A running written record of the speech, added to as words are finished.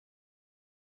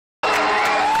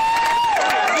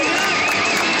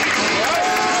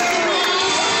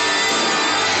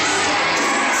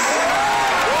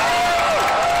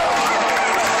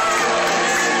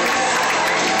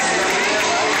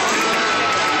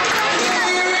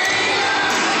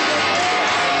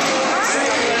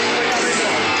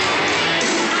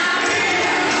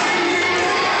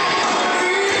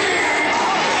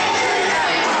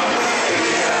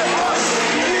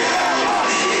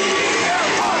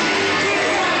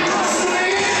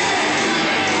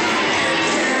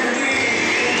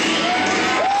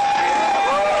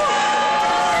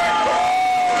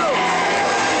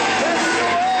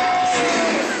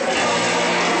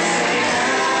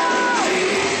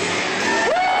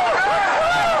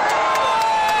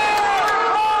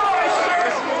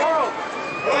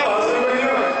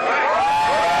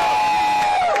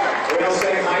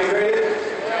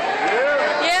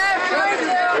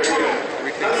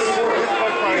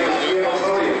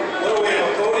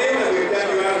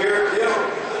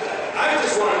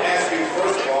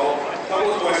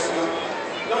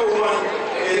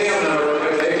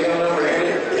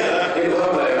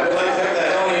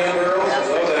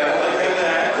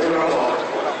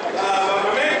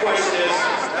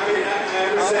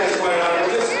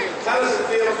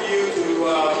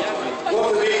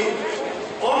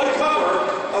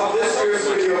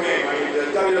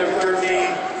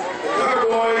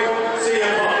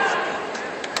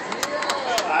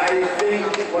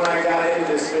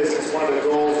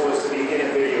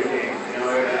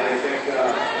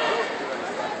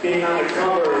being on the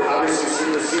cover obviously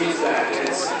supersedes that.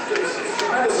 It's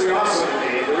tremendously awesome to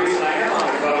me. The reason I am on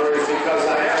the cover is because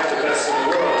I have the best in the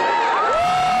world.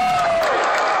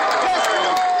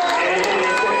 And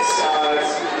it's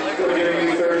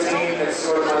WWE 13. That's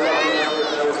sort of my lucky number.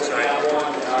 That was the top one.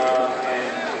 And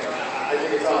I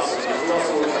think it's awesome. It's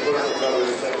also one of my personal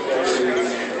covers that WWE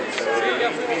champion. So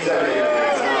it means everything.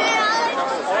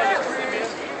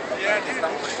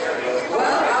 Well,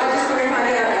 I just want to remind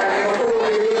you, before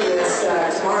we leave this,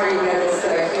 tomorrow you have this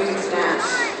huge match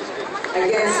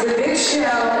against the Big Show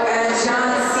and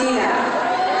John Cena.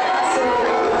 So,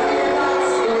 what are your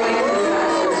thoughts going into this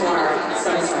match for tomorrow,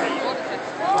 SummerSlam?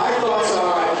 My thoughts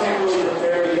are I can't really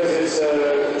prepare because it's a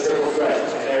triple threat.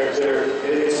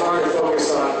 It's hard to focus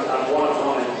on one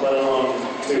opponent, let alone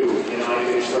two. You know, I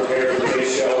can prepare for the Big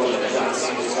Show and John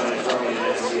Cena's coming from me in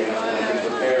SCF, and I can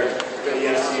prepare for the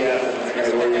SCF, and I got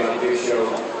to worry about Big Show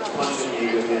punching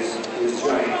me with his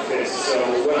giant fist. So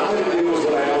what I'm going to do is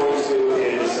what I always do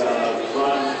is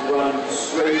run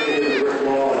straight into the brick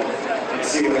wall and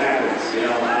see what happens. You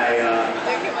know,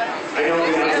 I know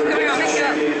the Intercontinental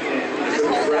champion in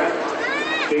triple threat.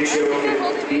 Big Show can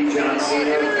beat John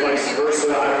Cena, vice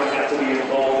versa. I don't have to be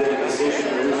involved in a decision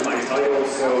to lose my title.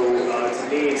 So to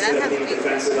me, instead of being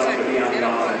defensive, I'm going to be on the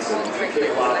offensive and kick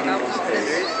a lot of people's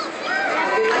face.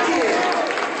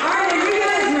 Alright, are you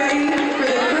guys ready for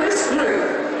the first group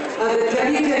of the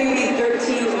WWE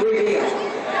 13 reveal?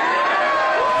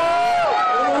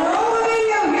 Roll the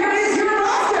video, here is your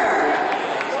roster!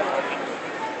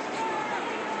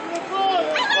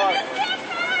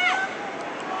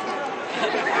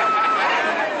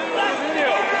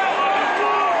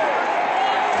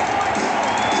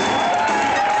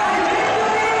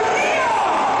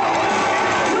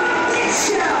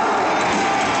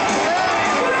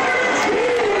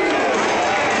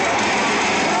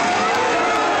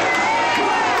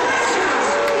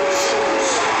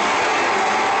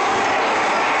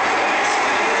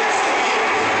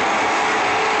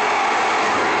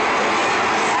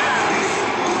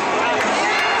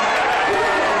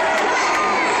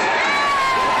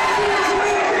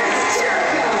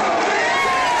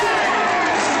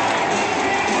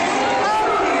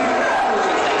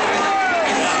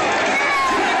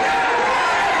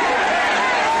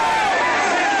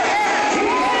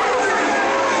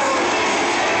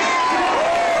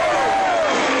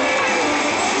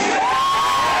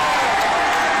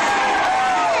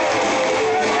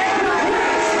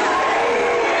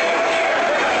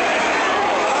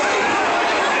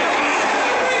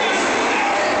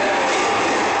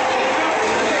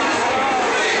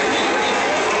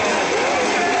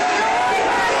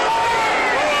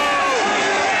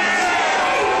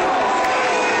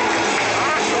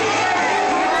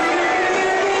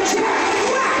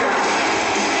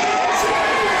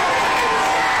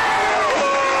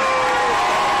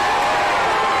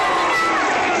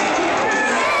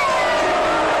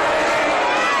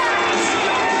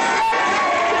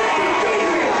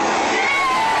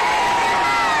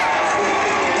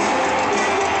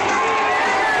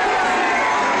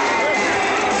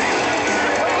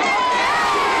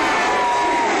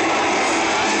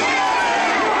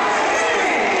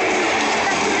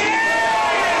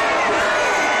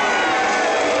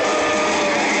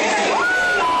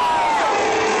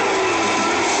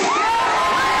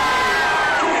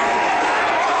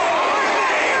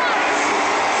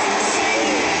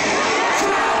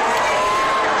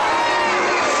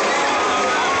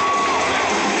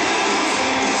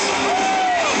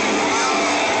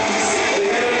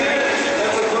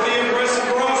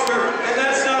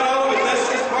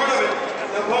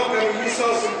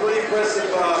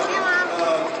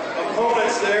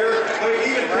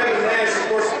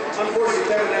 Unfortunately,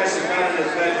 Kevin Nash is not in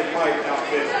his Magic Mike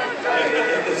outfit in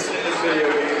this video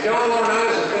game. The only one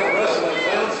knows is going to wrestle in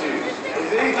clown shoes.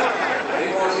 Is he? He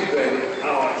wants you, baby.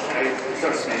 Oh,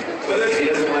 trust me. But he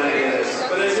doesn't want any of this.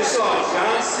 But as you saw,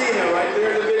 John Cena right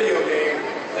there in the video game.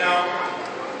 Now,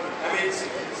 I mean,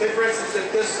 say for instance that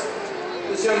this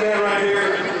young man right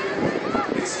here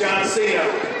picks John Cena.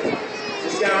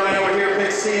 This guy right over here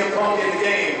picks CM Punk in the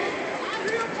game.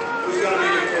 Who's going to be